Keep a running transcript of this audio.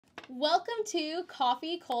Welcome to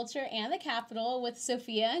Coffee, Culture, and the Capital with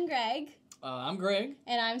Sophia and Greg. I'm Greg.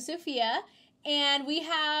 And I'm Sophia. And we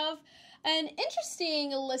have an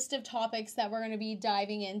interesting list of topics that we're going to be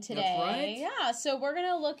diving in today. That's right. Yeah, so we're going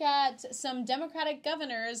to look at some Democratic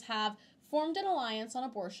governors have formed an alliance on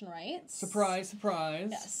abortion rights. Surprise, surprise.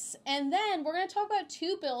 Yes. And then we're going to talk about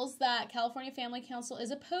two bills that California Family Council is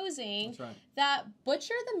opposing. That's right. That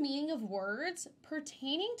butcher the meaning of words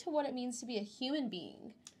pertaining to what it means to be a human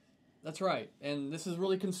being. That's right. And this is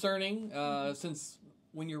really concerning since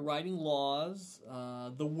when you're writing laws,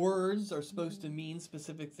 the words are supposed to mean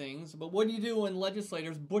specific things. But what do you do when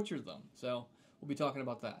legislators butcher them? So we'll be talking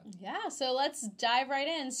about that. Yeah, so let's dive right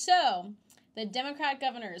in. So the Democrat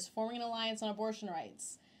governors forming an alliance on abortion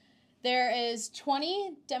rights. There is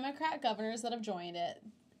 20 Democrat governors that have joined it.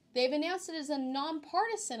 They've announced it as a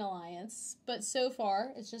nonpartisan alliance, but so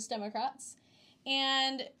far it's just Democrats.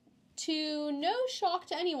 And to no shock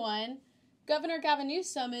to anyone, Governor Gavin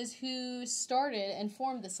Newsom is who started and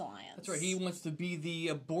formed this alliance. That's right. He wants to be the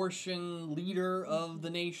abortion leader of the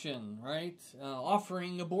nation, right?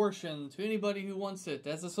 Offering abortion to anybody who wants it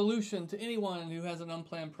as a solution to anyone who has an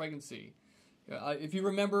unplanned pregnancy. If you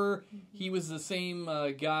remember, he was the same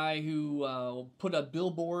guy who put up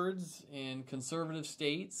billboards in conservative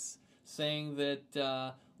states saying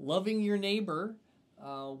that loving your neighbor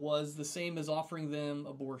was the same as offering them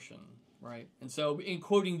abortion, right? And so, in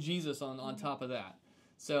quoting Jesus on top of that.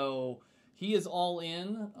 So, he is all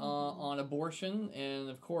in on abortion, and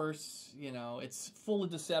of course, you know, it's full of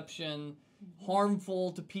deception,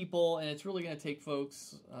 harmful to people, and it's really going to take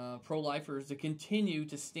folks, pro-lifers, to continue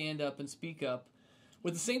to stand up and speak up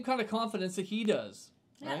with the same kind of confidence that he does.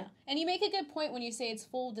 Right? Yeah. And you make a good point when you say it's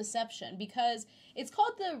full of deception, because it's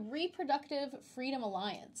called the Reproductive Freedom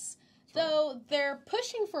Alliance. Though they're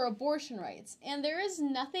pushing for abortion rights, and there is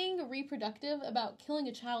nothing reproductive about killing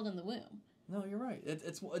a child in the womb. No, you're right.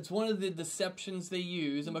 It's one of the deceptions they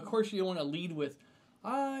use, and of course you don't want to lead with,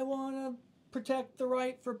 "I want to protect the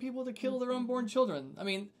right for people to kill their unborn children." I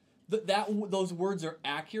mean, those words are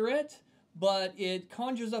accurate, but it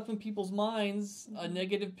conjures up in people's minds a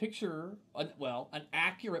negative picture, an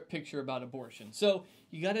accurate picture about abortion. So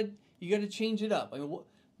you gotta change it up. I mean,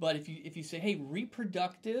 but if you say, "Hey,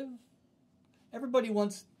 reproductive," everybody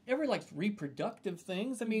likes reproductive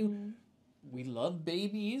things. I mean, we love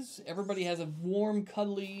babies. Everybody has a warm,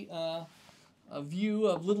 cuddly a view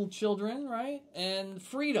of little children, right? And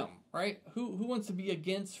freedom, right? Who wants to be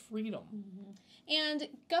against freedom? And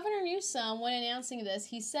Governor Newsom, when announcing this,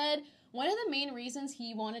 he said one of the main reasons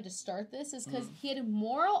he wanted to start this is because he had a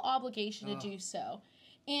moral obligation to do so.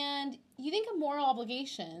 And you think of moral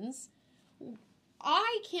obligations,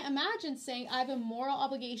 I can't imagine saying I have a moral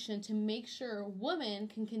obligation to make sure a woman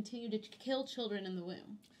can continue to kill children in the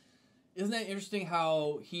womb. Isn't that interesting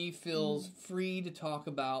how he feels free to talk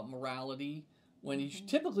about morality when he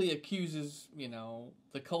typically accuses,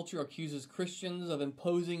 the culture accuses Christians of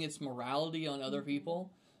imposing its morality on other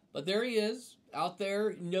people? But there he is, out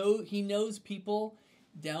there. He knows people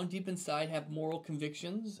down deep inside have moral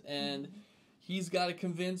convictions, and he's got to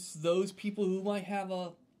convince those people who might have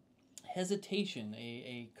a hesitation,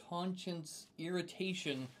 a conscience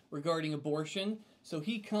irritation regarding abortion. So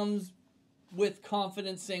he comes with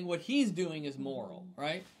confidence saying what he's doing is moral,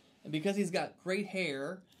 right? And because he's got great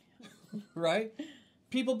hair, right,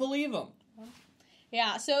 people believe him.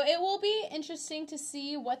 Yeah, so it will be interesting to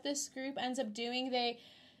see what this group ends up doing.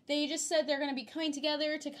 They just said they're going to be coming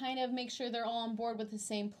together to kind of make sure they're all on board with the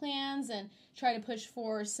same plans and try to push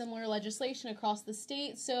for similar legislation across the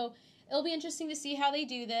state. So it'll be interesting to see how they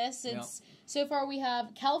do this. So far we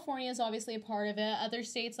have California is obviously a part of it. Other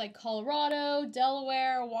states like Colorado,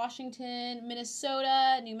 Delaware, Washington,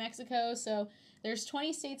 Minnesota, New Mexico. So there's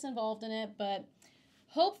 20 states involved in it, but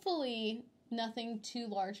hopefully nothing too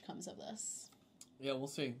large comes of this. Yeah, we'll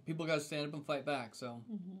see. People got to stand up and fight back, so.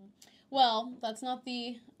 Well, that's not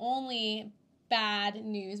the only bad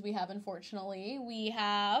news we have, unfortunately. We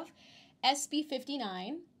have SB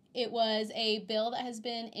 59. It was a bill that has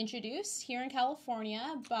been introduced here in California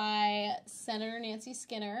by Senator Nancy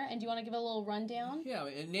Skinner. And do you want to give a little rundown? Yeah,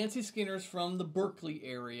 Nancy Skinner's from the Berkeley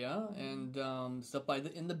area and it's up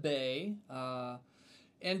in the Bay.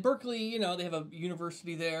 And Berkeley, they have a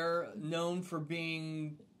university there known for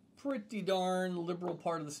being pretty darn liberal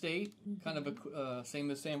part of the state, kind of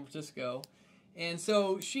same as San Francisco. And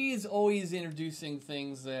so she's always introducing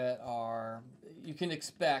things that are, you can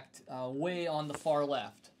expect, way on the far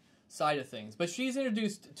left side of things. But she's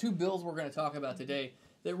introduced two bills we're going to talk about today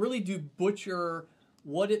that really do butcher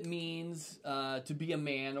what it means to be a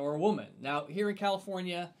man or a woman. Now, here in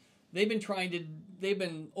California, they've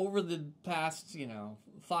been over the past,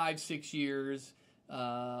 5-6 years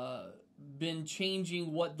been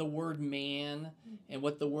changing what the word man and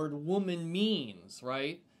what the word woman means,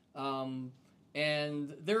 right?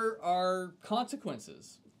 And there are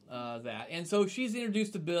consequences that. And so she's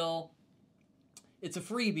introduced a bill. It's a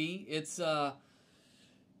freebie. It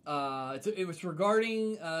was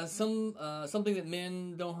regarding something that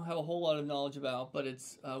men don't have a whole lot of knowledge about, but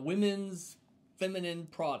it's women's feminine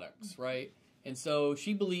products, right? And so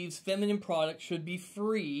she believes feminine products should be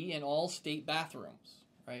free in all state bathrooms,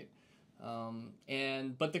 right?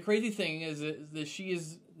 But the crazy thing is that she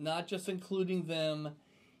is not just including them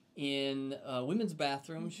in women's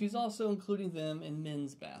bathrooms, she's also including them in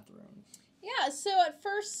men's bathrooms. Yeah, so at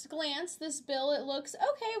first glance, this bill, it looks,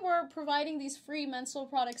 okay, we're providing these free menstrual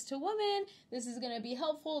products to women. This is going to be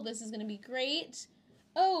helpful. This is going to be great.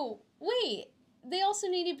 Oh, wait, they also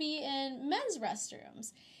need to be in men's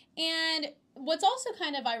restrooms. And what's also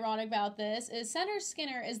kind of ironic about this is Senator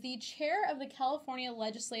Skinner is the chair of the California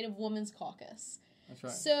Legislative Women's Caucus. That's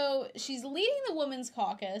right. So she's leading the Women's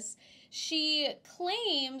Caucus. She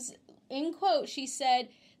claims, in quote, she said,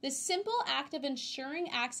 "The simple act of ensuring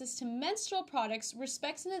access to menstrual products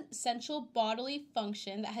respects an essential bodily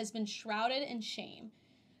function that has been shrouded in shame."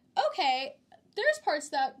 Okay, there's parts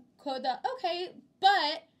of that quote that, okay,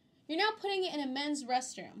 but you're now putting it in a men's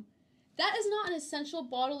restroom. That is not an essential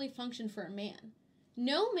bodily function for a man.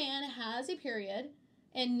 No man has a period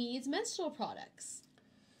and needs menstrual products.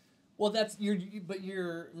 Well, but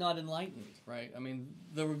you're not enlightened, right? I mean,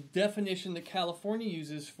 the definition that California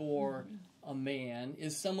uses for a man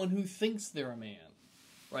is someone who thinks they're a man,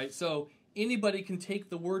 right? So anybody can take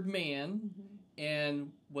the word man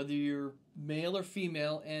and whether you're male or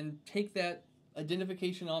female and take that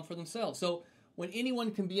identification on for themselves. So when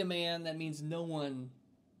anyone can be a man, that means no one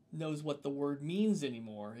knows what the word means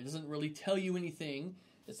anymore. It doesn't really tell you anything.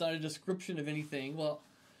 It's not a description of anything. Well,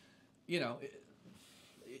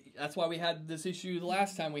 that's why we had this issue the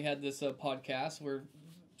last time we had this podcast. We're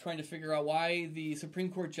trying to figure out why the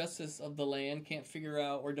Supreme Court Justice of the land can't figure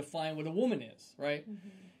out or define what a woman is, right?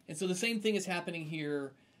 And so the same thing is happening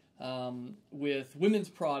here with women's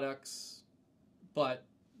products, but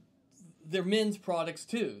they're men's products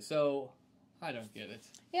too. So I don't get it.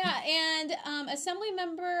 Yeah, and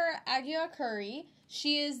Assemblymember Agia Curry,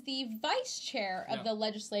 she is the vice chair of the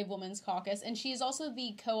Legislative Women's Caucus, and she is also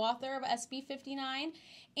the co-author of SB 59.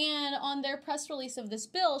 And on their press release of this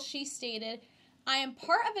bill, she stated, "I am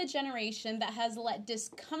part of a generation that has let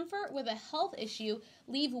discomfort with a health issue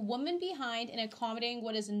leave women behind in accommodating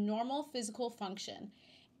what is normal physical function."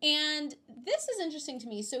 And this is interesting to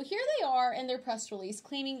me. So here they are in their press release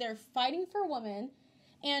claiming they're fighting for women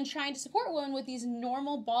and trying to support women with these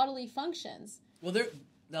normal bodily functions. Well,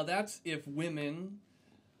 now that's if women,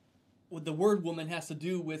 the word woman has to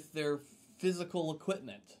do with their physical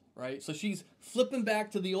equipment, right? So she's flipping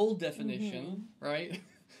back to the old definition, right,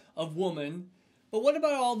 of woman. But what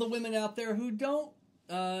about all the women out there who don't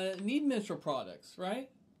need menstrual products, right?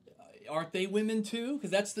 Aren't they women too?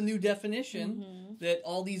 Because that's the new definition, that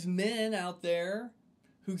all these men out there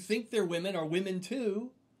who think they're women are women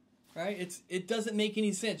too. Right? It doesn't make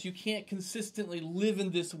any sense. You can't consistently live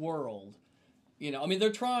in this world. I mean,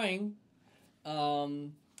 they're trying,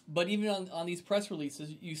 but even on these press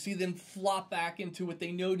releases, you see them flop back into what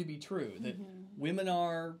they know to be true, that women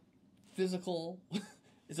are physical,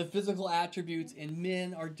 it's a physical attributes, and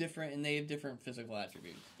men are different, and they have different physical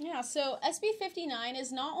attributes. Yeah, so SB 59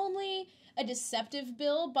 is not only a deceptive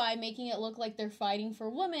bill by making it look like they're fighting for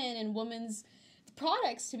women and women's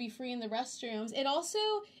products to be free in the restrooms,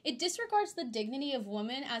 it disregards the dignity of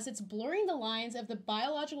women as it's blurring the lines of the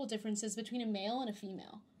biological differences between a male and a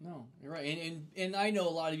female. No, you're right. And I know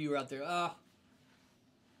a lot of you are out there,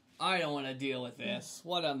 I don't want to deal with this.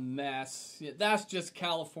 What a mess. Yeah, that's just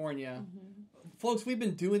California. Folks, we've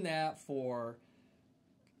been doing that for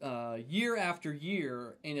year after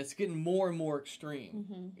year, and it's getting more and more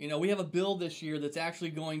extreme. We have a bill this year that's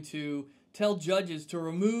actually going to tell judges to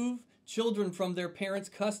remove children from their parents'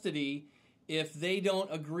 custody if they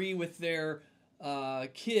don't agree with their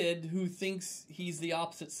kid who thinks he's the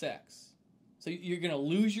opposite sex. So you're going to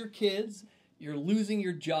lose your kids, you're losing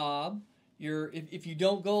your job, if you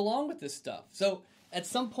don't go along with this stuff. So at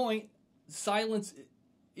some point, silence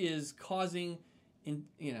is causing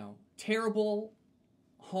terrible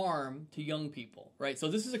harm to young people, right? So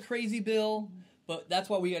this is a crazy bill, but that's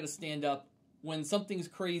why we got to stand up when something's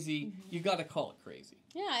crazy, you got to call it crazy.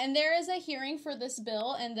 Yeah, and there is a hearing for this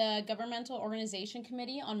bill in the Governmental Organization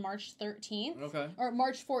Committee on March 13th. Okay. Or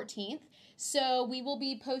March 14th. So we will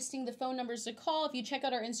be posting the phone numbers to call. If you check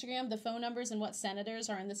out our Instagram, the phone numbers and what senators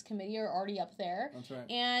are in this committee are already up there. That's right.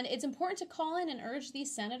 And it's important to call in and urge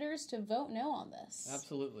these senators to vote no on this.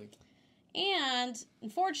 Absolutely. And,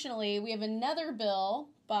 unfortunately, we have another bill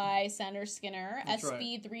by Senator Skinner, That's SB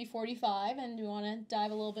right. 345, and do you want to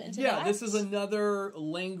dive a little bit into that? Yeah, this is another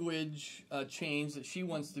language change that she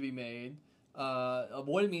wants to be made of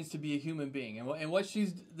what it means to be a human being. And what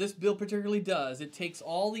this bill particularly does, it takes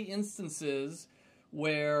all the instances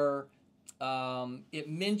where it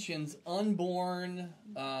mentions unborn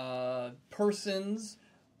persons,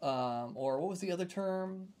 or what was the other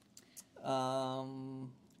term?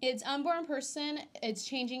 It's unborn person. It's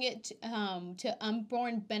changing it to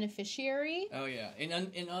unborn beneficiary. Oh yeah, in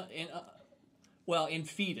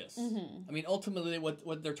fetus. Mm-hmm. I mean, ultimately,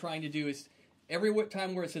 what they're trying to do is every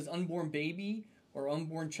time where it says unborn baby or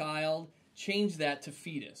unborn child, change that to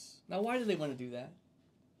fetus. Now, why do they want to do that?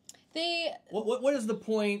 What is the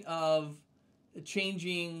point of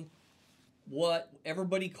changing what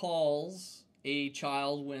everybody calls a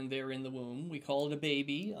child when they're in the womb? We call it a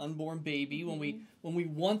baby, unborn baby. Mm-hmm. When we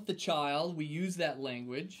want the child, we use that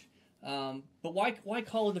language. But why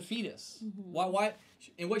call it a fetus? Mm-hmm. Why?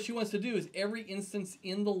 And what she wants to do is every instance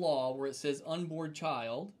in the law where it says unborn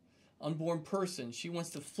child, unborn person, she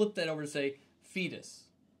wants to flip that over to say fetus.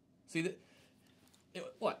 See that?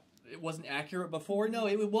 It wasn't accurate before? No,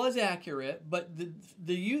 it was accurate, but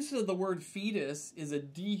the use of the word fetus is a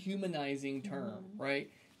dehumanizing term,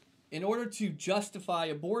 right? In order to justify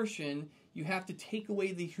abortion, you have to take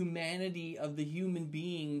away the humanity of the human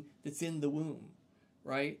being that's in the womb,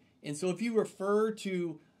 right? And so if you refer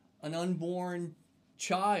to an unborn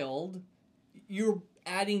child, you're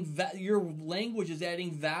adding your language is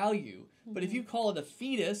adding value. But if you call it a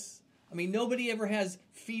fetus, I mean, nobody ever has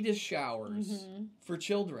fetus showers for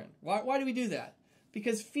children. Why do we do that?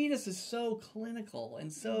 Because fetus is so clinical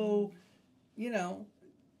and so,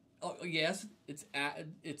 yes, it's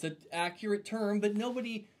an accurate term, but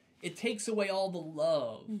it takes away all the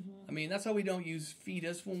love. I mean, that's why we don't use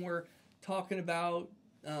fetus when we're talking about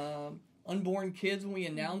unborn kids, when we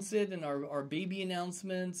announce it in our baby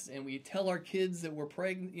announcements, and we tell our kids that we're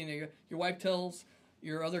pregnant. Your wife tells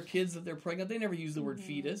your other kids that they're pregnant. They never use the word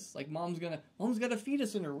fetus. Like mom's got a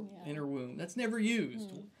fetus in her womb. That's never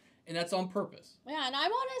used, and that's on purpose. Yeah, and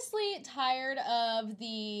I'm honestly tired of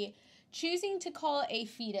the choosing to call it a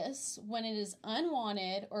fetus when it is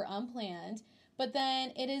unwanted or unplanned, but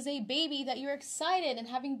then it is a baby that you're excited and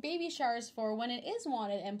having baby showers for when it is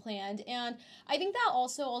wanted and planned. And I think that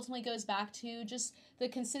also ultimately goes back to just the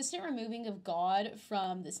consistent removing of God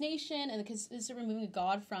from this nation and the consistent removing of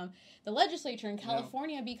God from the legislature in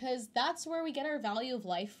California, because that's where we get our value of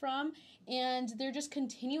life from, and they're just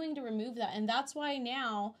continuing to remove that. And that's why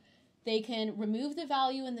now they can remove the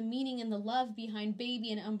value and the meaning and the love behind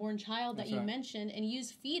baby and unborn child that you mentioned and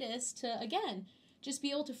use fetus to, again, just be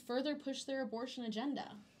able to further push their abortion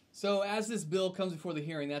agenda. So as this bill comes before the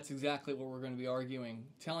hearing, that's exactly what we're going to be arguing,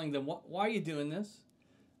 telling them, why are you doing this?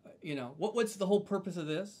 What's the whole purpose of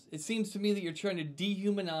this? It seems to me that you're trying to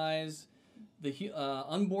dehumanize the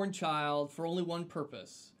unborn child for only one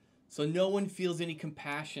purpose. So no one feels any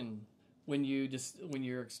compassion when you're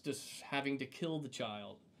just having to kill the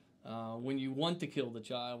child. When you want to kill the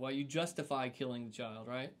child, why you justify killing the child,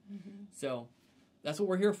 right? So that's what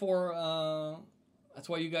we're here for. That's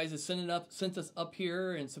why you guys have sent us up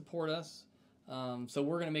here and support us. So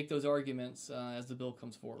we're going to make those arguments as the bill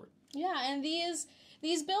comes forward. Yeah, and these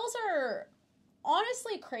bills are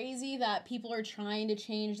honestly crazy that people are trying to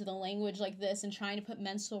change the language like this and trying to put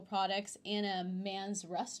menstrual products in a man's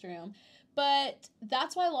restroom. But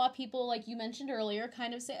that's why a lot of people, like you mentioned earlier,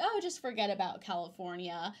 kind of say, oh, just forget about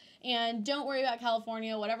California and don't worry about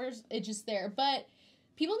California, whatever's, it's just there. But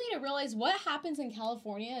people need to realize what happens in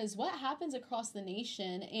California is what happens across the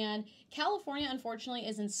nation. And California, unfortunately,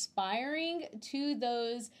 is inspiring to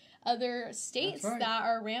those other states that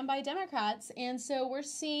are ran by Democrats. And so we're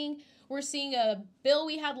seeing a bill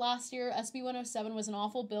we had last year, SB 107, was an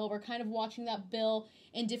awful bill. We're kind of watching that bill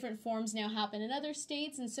in different forms now happen in other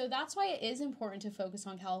states. And so that's why it is important to focus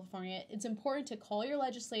on California. It's important to call your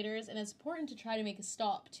legislators, and it's important to try to make a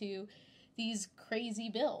stop to these crazy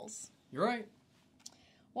bills. You're right.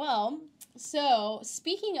 Well, so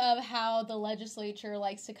speaking of how the legislature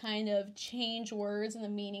likes to kind of change words and the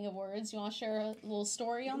meaning of words, you want to share a little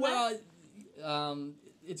story on that? Well,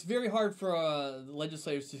 it's very hard for the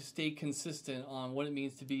legislators to stay consistent on what it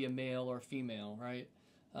means to be a male or female, right?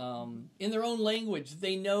 in their own language,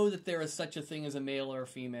 they know that there is such a thing as a male or a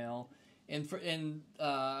female. And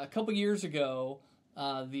a couple years ago,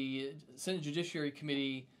 the Senate Judiciary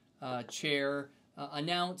Committee chair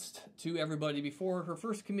announced to everybody before her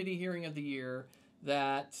first committee hearing of the year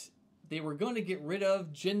that they were going to get rid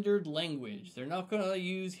of gendered language. They're not going to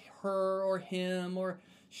use her or him or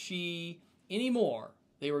she anymore.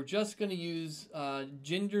 They were just going to use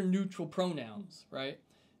gender-neutral pronouns, right?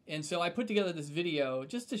 And so I put together this video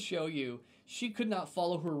just to show you she could not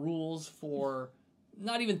follow her rules for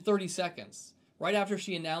not even 30 seconds. Right after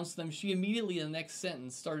she announced them, she immediately in the next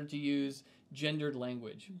sentence started to use gendered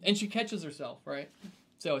language. And she catches herself, right?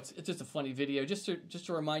 So it's just a funny video just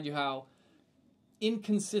to remind you how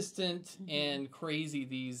inconsistent and crazy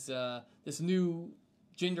this new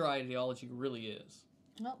gender ideology really is.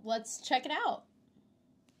 Well, let's check it out.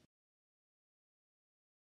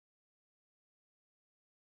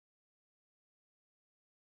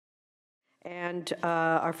 And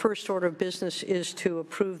our first order of business is to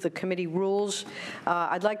approve the committee rules.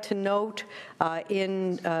 I'd like to note,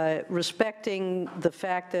 in respecting the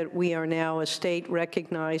fact that we are now a state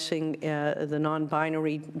recognizing the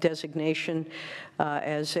non-binary designation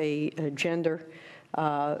as a gender,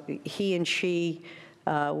 he and she,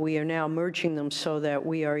 we are now merging them so that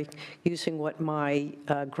we are using what my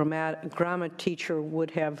grammar teacher would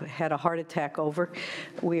have had a heart attack over.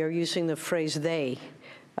 We are using the phrase they.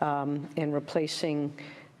 And replacing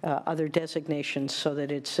other designations so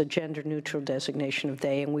that it's a gender-neutral designation of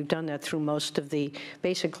they. And we've done that through most of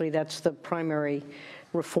basically that's the primary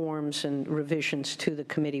reforms and revisions to the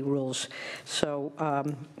committee rules. So,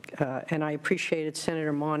 and I appreciated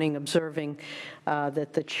Senator Monning observing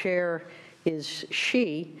that the chair is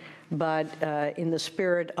she, but in the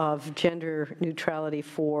spirit of gender neutrality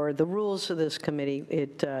for the rules of this committee,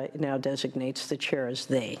 it now designates the chair as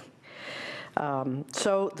they.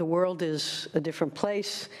 So the world is a different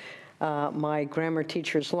place. My grammar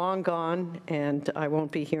teacher's long gone, and I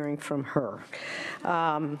won't be hearing from her.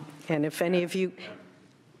 And if any of you...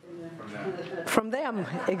 From them,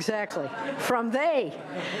 exactly. From they.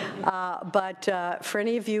 But for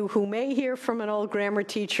any of you who may hear from an old grammar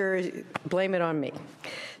teacher, blame it on me.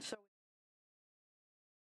 So,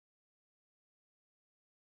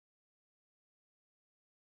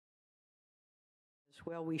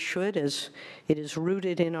 well, we should, as it is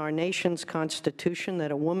rooted in our nation's constitution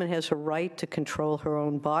that a woman has a right to control her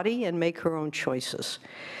own body and make her own choices,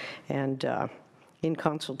 and in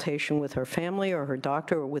consultation with her family or her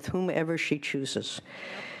doctor or with whomever she chooses.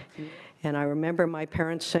 And I remember my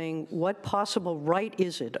parents saying, what possible right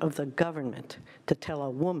is it of the government to tell a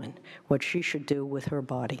woman what she should do with her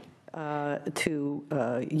body?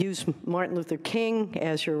 To use Martin Luther King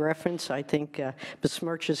as your reference, I think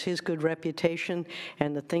besmirches his good reputation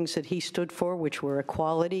and the things that he stood for, which were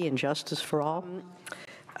equality and justice for all.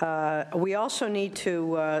 We also need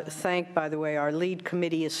to thank, by the way, our lead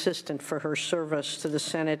committee assistant for her service to the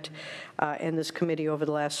Senate and this committee over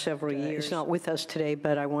the last several years. She's not with us today,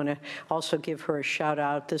 but I want to also give her a shout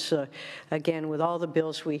out. This, again, with all the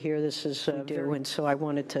bills we hear, this is due, and so I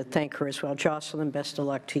wanted to thank her as well. Jocelyn, best of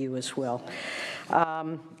luck to you as well.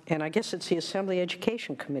 And I guess it's the Assembly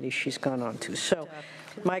Education Committee she's gone on to. So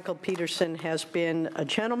Michael Peterson has been a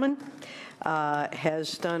gentleman,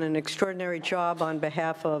 has done an extraordinary job on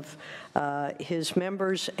behalf of his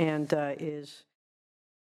members, and is...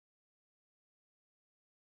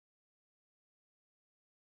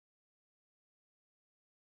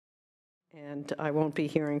 And I won't be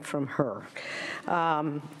hearing from her.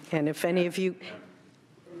 And if any of you...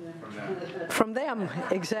 From them,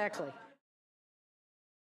 exactly.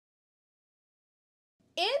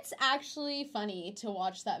 It's actually funny to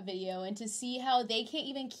watch that video and to see how they can't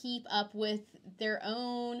even keep up with their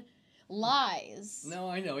own lies. No,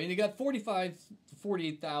 I know. And it got 45 to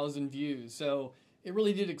 48,000 views, so it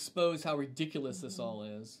really did expose how ridiculous this all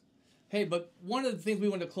is. Hey, but one of the things we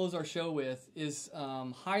want to close our show with is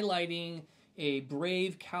highlighting a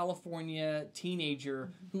brave California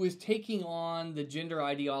teenager who is taking on the gender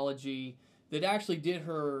ideology that actually did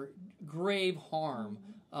her grave harm.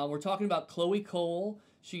 We're talking about Chloe Cole.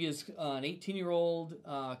 She is an 18-year-old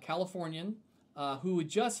Californian who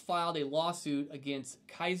just filed a lawsuit against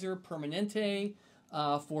Kaiser Permanente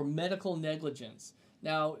for medical negligence.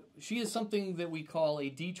 Now, she is something that we call a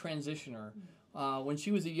detransitioner. When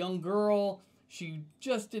she was a young girl, she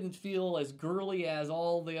just didn't feel as girly as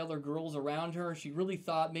all the other girls around her. She really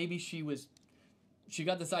thought maybe she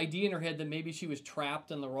got this idea in her head that maybe she was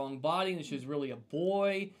trapped in the wrong body and she was really a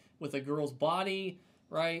boy with a girl's body,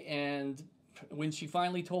 right? And when she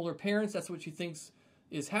finally told her parents that's what she thinks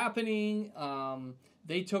is happening.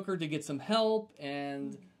 They took her to get some help,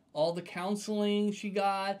 and all the counseling she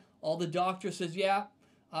got, all the doctor says, yeah,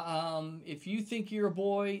 if you think you're a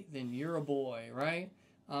boy, then you're a boy, right?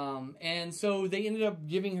 And so they ended up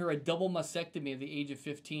giving her a double mastectomy at the age of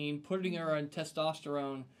 15, putting her on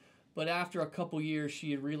testosterone. But after a couple years,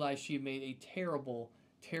 she had realized she had made a terrible,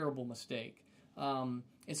 terrible mistake. And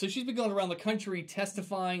so she's been going around the country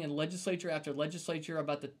testifying in legislature after legislature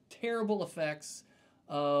about the terrible effects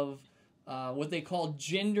of what they call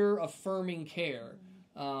gender-affirming care.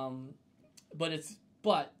 But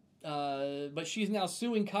she's now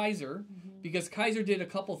suing Kaiser because Kaiser did a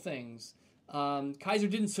couple things. Kaiser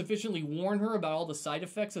didn't sufficiently warn her about all the side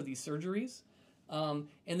effects of these surgeries. And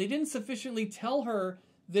they didn't sufficiently tell her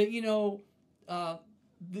that,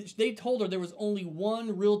 they told her there was only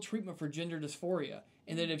one real treatment for gender dysphoria.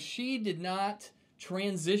 And that if she did not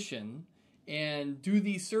transition and do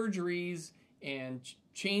these surgeries and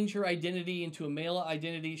change her identity into a male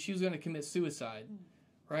identity, she was going to commit suicide,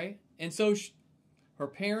 right? And so her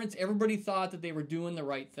parents, everybody thought that they were doing the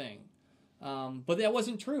right thing. But that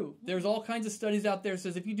wasn't true. There's all kinds of studies out there that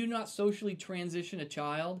says if you do not socially transition a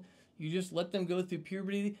child, you just let them go through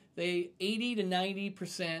puberty, 80 to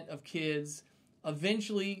 90% of kids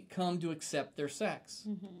eventually come to accept their sex.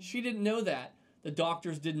 She didn't know that. The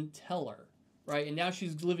doctors didn't tell her, right? And now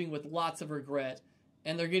she's living with lots of regret,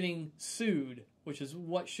 and they're getting sued, which is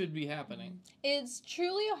what should be happening. It's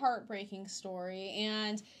truly a heartbreaking story,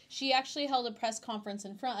 and she actually held a press conference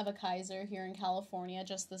in front of a Kaiser here in California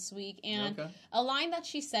just this week, and a line that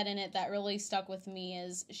she said in it that really stuck with me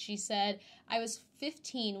is, she said, "I was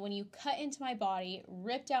 15 when you cut into my body,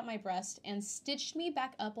 ripped out my breast, and stitched me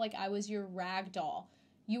back up like I was your rag doll.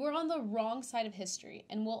 You were on the wrong side of history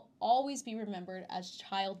and will always be remembered as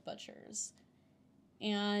child butchers."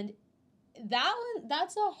 And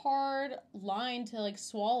that's a hard line to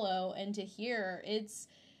swallow and to hear. It's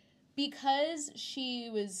because she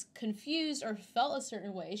was confused or felt a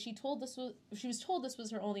certain way. She was told this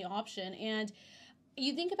was her only option. And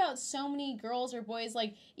you think about so many girls or boys,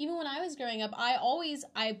 even when I was growing up,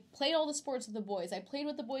 I played all the sports with the boys. I played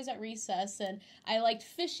with the boys at recess, and I liked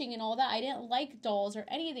fishing and all that. I didn't like dolls or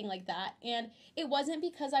anything like that. And it wasn't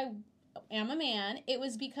because I am a man. It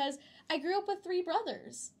was because I grew up with 3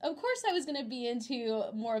 brothers. Of course I was going to be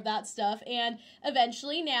into more of that stuff. And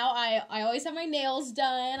eventually now I always have my nails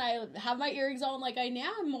done. I have my earrings on. I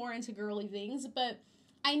now am more into girly things. But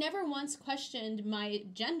I never once questioned my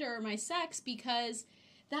gender or my sex because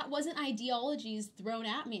that wasn't ideologies thrown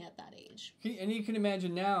at me at that age. And you can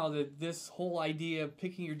imagine now that this whole idea of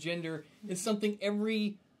picking your gender is something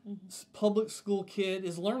every public school kid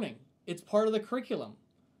is learning. It's part of the curriculum,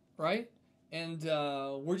 right? And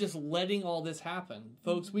we're just letting all this happen.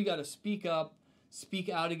 Folks, we got to speak up, speak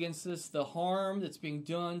out against this, the harm that's being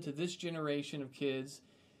done to this generation of kids.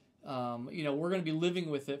 We're going to be living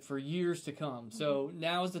with it for years to come. So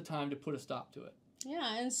now is the time to put a stop to it.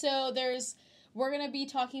 Yeah, and so we're going to be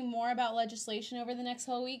talking more about legislation over the next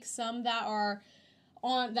whole week. Some that are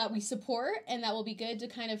that we support and that will be good to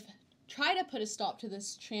kind of try to put a stop to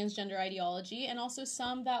this transgender ideology, and also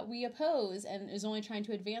some that we oppose and is only trying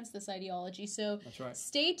to advance this ideology. So that's right.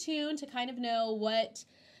 Stay tuned to kind of know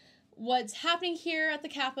what's happening here at the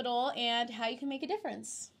Capitol and how you can make a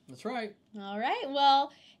difference. That's right. All right.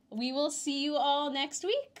 Well, we will see you all next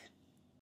week.